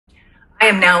I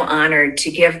am now honored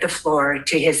to give the floor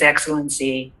to His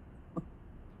Excellency,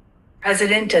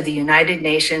 President of the United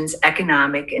Nations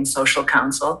Economic and Social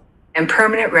Council and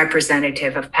Permanent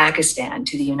Representative of Pakistan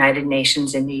to the United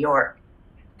Nations in New York.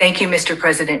 Thank you, Mr.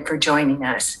 President, for joining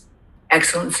us.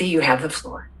 Excellency, you have the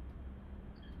floor.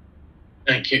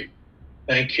 Thank you.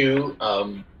 Thank you,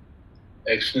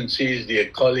 Excellencies,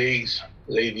 dear colleagues,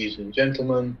 ladies and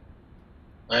gentlemen.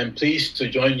 I'm pleased to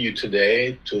join you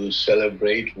today to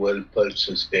celebrate World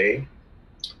Pulses Day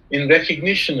in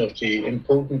recognition of the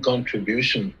important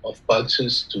contribution of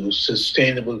pulses to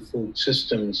sustainable food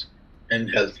systems and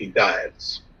healthy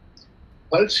diets.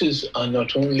 Pulses are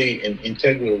not only an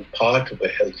integral part of a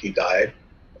healthy diet,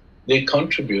 they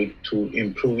contribute to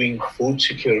improving food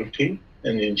security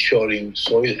and ensuring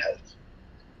soil health.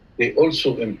 They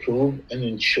also improve and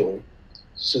ensure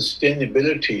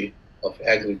sustainability of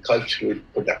agricultural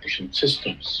production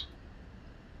systems.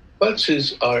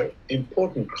 Pulses are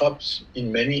important crops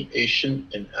in many Asian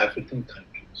and African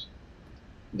countries.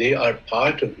 They are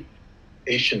part of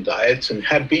Asian diets and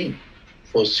have been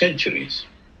for centuries.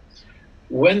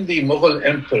 When the Mughal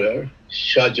Emperor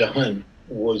Shah Jahan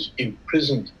was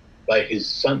imprisoned by his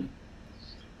son,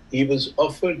 he was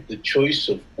offered the choice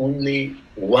of only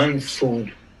one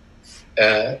food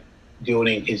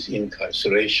during his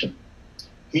incarceration.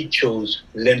 He chose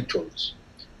lentils.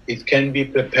 It can be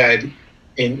prepared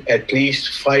in at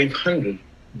least 500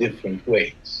 different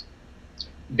ways.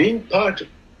 Being part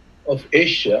of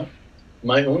Asia,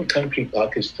 my own country,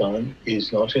 Pakistan,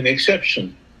 is not an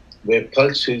exception, where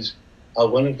pulses are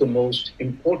one of the most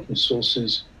important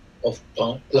sources of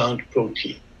plant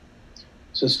protein.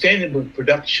 Sustainable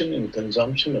production and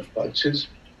consumption of pulses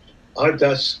are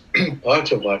thus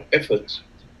part of our efforts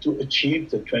to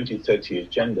achieve the 2030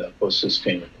 Agenda for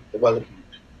Sustainable Development.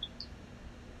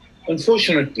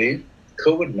 Unfortunately,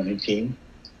 COVID-19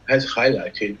 has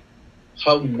highlighted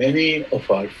how many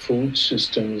of our food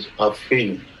systems are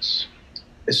failing us,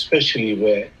 especially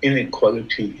where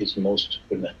inequality is most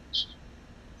pronounced.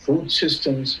 Food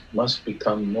systems must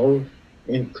become more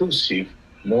inclusive,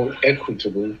 more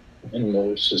equitable, and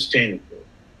more sustainable.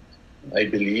 I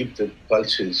believe that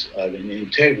pulses are an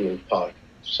integral part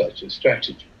of such a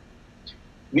strategy.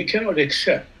 We cannot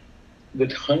accept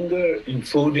that hunger and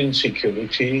food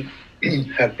insecurity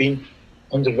have been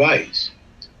on the rise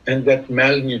and that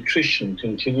malnutrition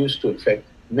continues to affect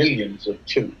millions of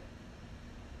children.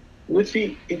 With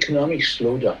the economic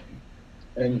slowdown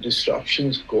and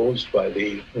disruptions caused by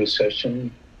the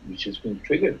recession, which has been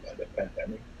triggered by the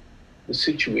pandemic, the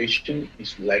situation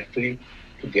is likely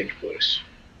to get worse.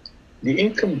 The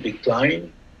income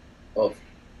decline of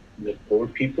the poor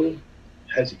people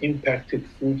has impacted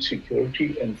food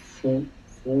security and put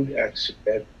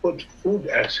food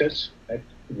access at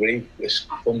grave risk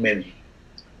for many.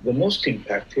 The most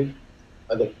impacted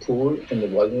are the poor and the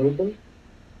vulnerable,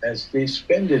 as they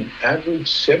spend an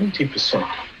average 70%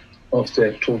 of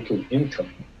their total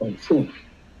income on food.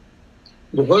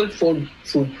 The World Food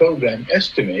Program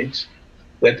estimates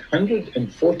that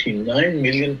 149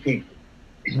 million people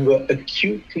were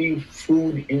acutely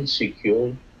food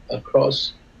insecure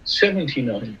across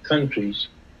 79 countries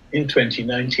in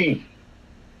 2019.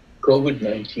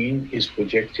 COVID-19 is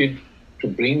projected to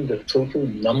bring the total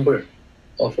number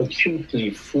of acutely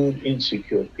food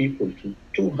insecure people to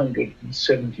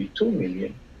 272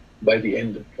 million by the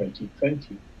end of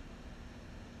 2020.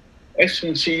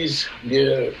 Excellencies,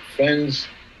 dear friends,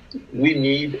 we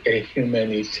need a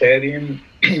humanitarian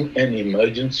and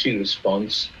emergency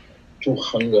response to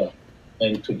hunger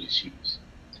and to disease.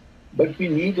 But we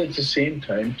need at the same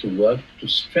time to work to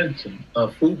strengthen our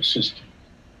food system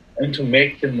and to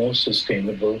make them more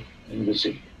sustainable and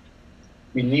resilient.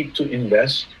 We need to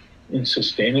invest in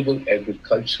sustainable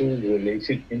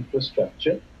agricultural-related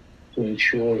infrastructure to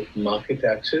ensure market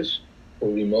access for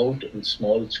remote and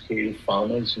small-scale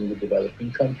farmers in the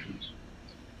developing countries.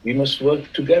 We must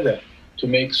work together to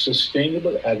make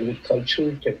sustainable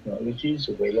agricultural technologies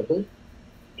available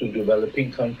to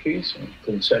developing countries on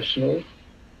concessional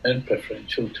and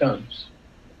preferential terms.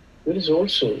 There is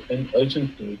also an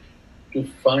urgent need to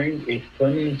find a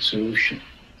permanent solution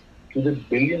to the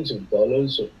billions of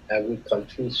dollars of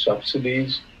agricultural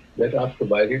subsidies that are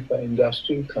provided by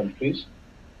industrial countries,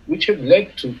 which have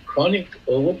led to chronic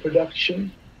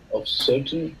overproduction of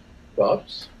certain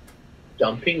crops,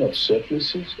 dumping of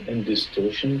surpluses, and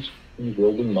distortions in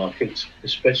global markets,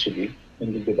 especially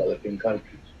in the developing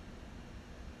countries.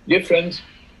 Dear friends,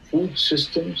 food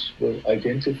systems were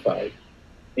identified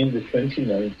in the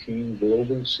 2019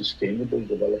 Global Sustainable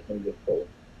Development Report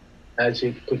as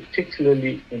a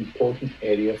particularly important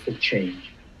area for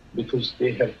change because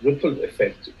they have ripple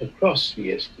effects across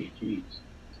the SDGs.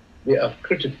 They are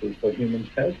critical for human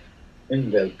health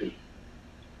and well-being.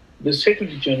 The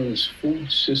Secretary General's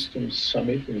Food Systems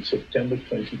Summit in September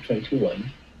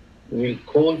 2021 will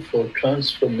call for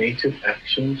transformative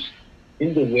actions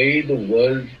in the way the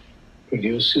world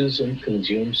produces and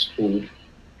consumes food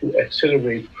to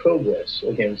accelerate progress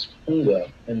against hunger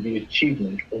and the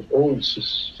achievement of all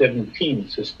 17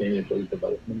 Sustainable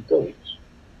Development Goals.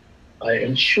 I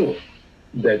am sure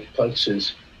that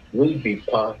pulses will be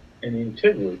an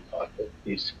integral part of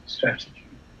this strategy.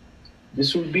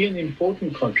 This will be an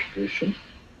important contribution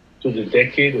to the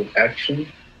decade of action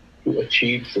to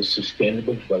achieve the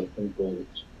Sustainable Development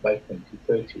Goals by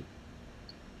 2030.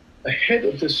 Ahead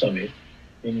of the summit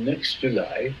in next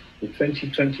July, the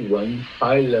 2021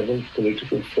 High-Level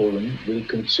Political Forum will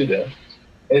consider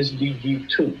SDG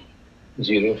 2,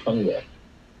 Zero Hunger,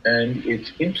 and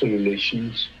its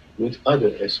interrelations with other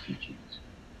SDGs.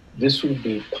 This will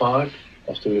be part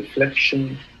of the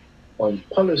reflection on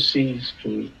policies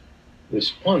to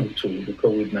respond to the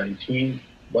COVID-19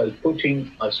 while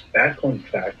putting us back on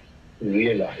track to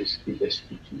realize the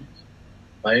SDGs.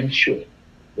 I am sure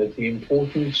that the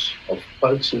importance of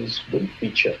pulses will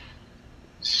feature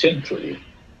centrally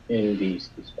in these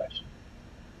discussions.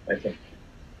 I thank you.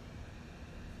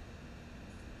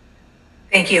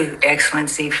 Thank you,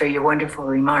 Excellency, for your wonderful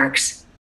remarks.